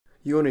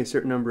You own a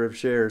certain number of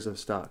shares of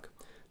stock.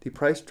 The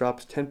price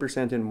drops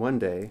 10% in one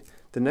day.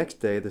 The next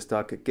day, the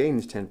stock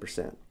gains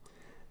 10%.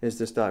 Is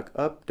the stock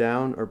up,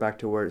 down, or back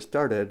to where it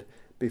started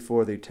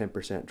before the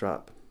 10%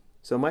 drop?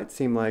 So it might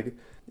seem like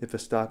if a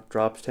stock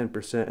drops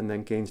 10% and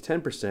then gains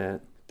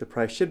 10%, the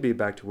price should be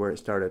back to where it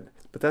started.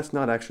 But that's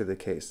not actually the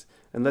case,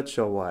 and let's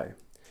show why.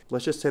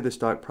 Let's just say the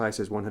stock price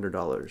is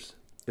 $100.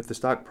 If the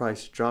stock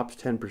price drops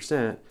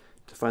 10%,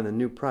 to find the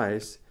new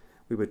price,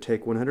 we would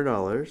take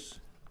 $100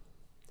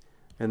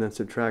 and then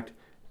subtract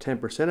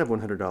 10% of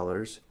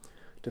 $100.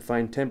 To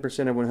find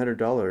 10% of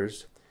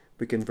 $100,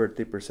 we convert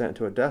the percent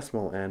to a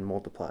decimal and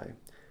multiply.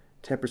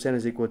 10%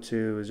 is equal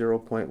to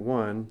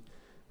 0.1,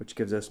 which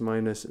gives us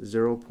minus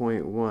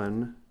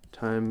 0.1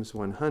 times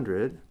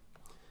 100.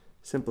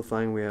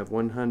 Simplifying, we have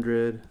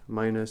 100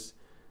 minus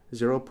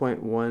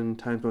 0.1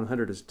 times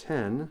 100 is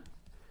 10.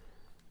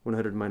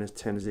 100 minus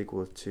 10 is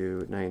equal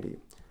to 90.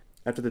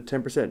 After the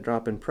 10%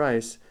 drop in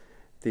price,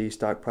 the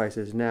stock price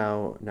is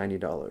now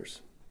 $90.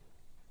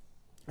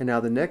 And now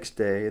the next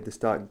day, the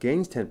stock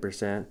gains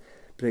 10%,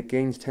 but it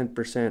gains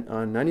 10%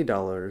 on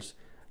 $90,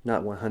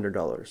 not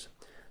 $100.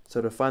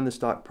 So to find the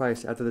stock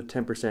price after the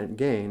 10%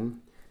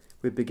 gain,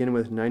 we begin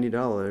with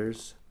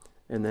 $90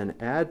 and then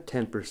add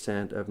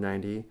 10% of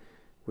 90,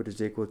 which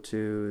is equal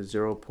to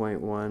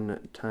 0.1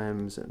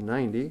 times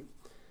 90.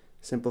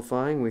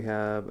 Simplifying, we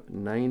have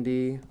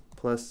 90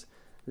 plus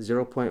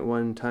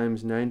 0.1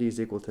 times 90 is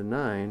equal to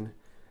 9.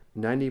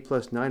 90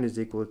 plus 9 is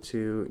equal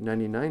to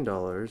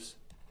 $99.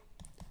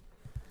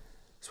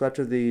 So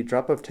after the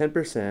drop of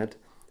 10%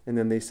 and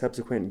then the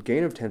subsequent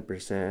gain of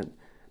 10%,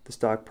 the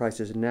stock price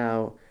is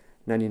now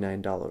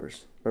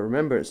 $99. But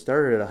remember, it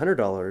started at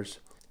 $100,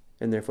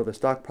 and therefore the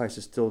stock price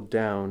is still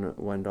down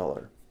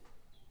 $1.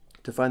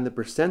 To find the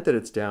percent that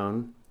it's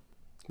down,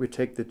 we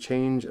take the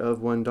change of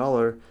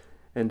 $1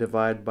 and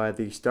divide by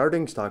the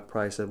starting stock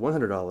price of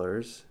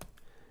 $100,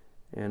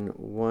 and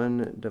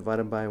 1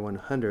 divided by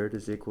 100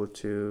 is equal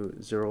to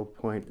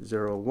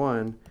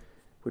 0.01,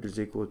 which is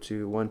equal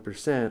to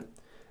 1%.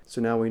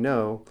 So now we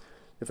know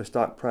if a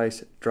stock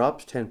price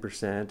drops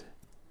 10%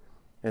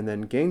 and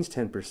then gains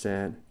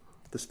 10%,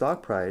 the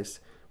stock price,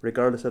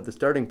 regardless of the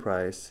starting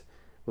price,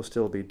 will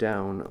still be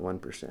down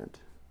 1%.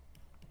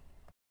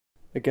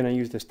 Again, I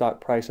used the stock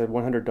price of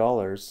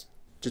 $100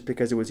 just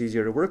because it was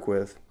easier to work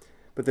with,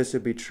 but this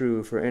would be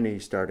true for any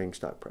starting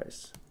stock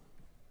price.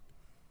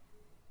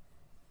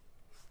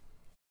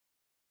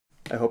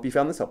 I hope you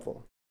found this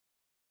helpful.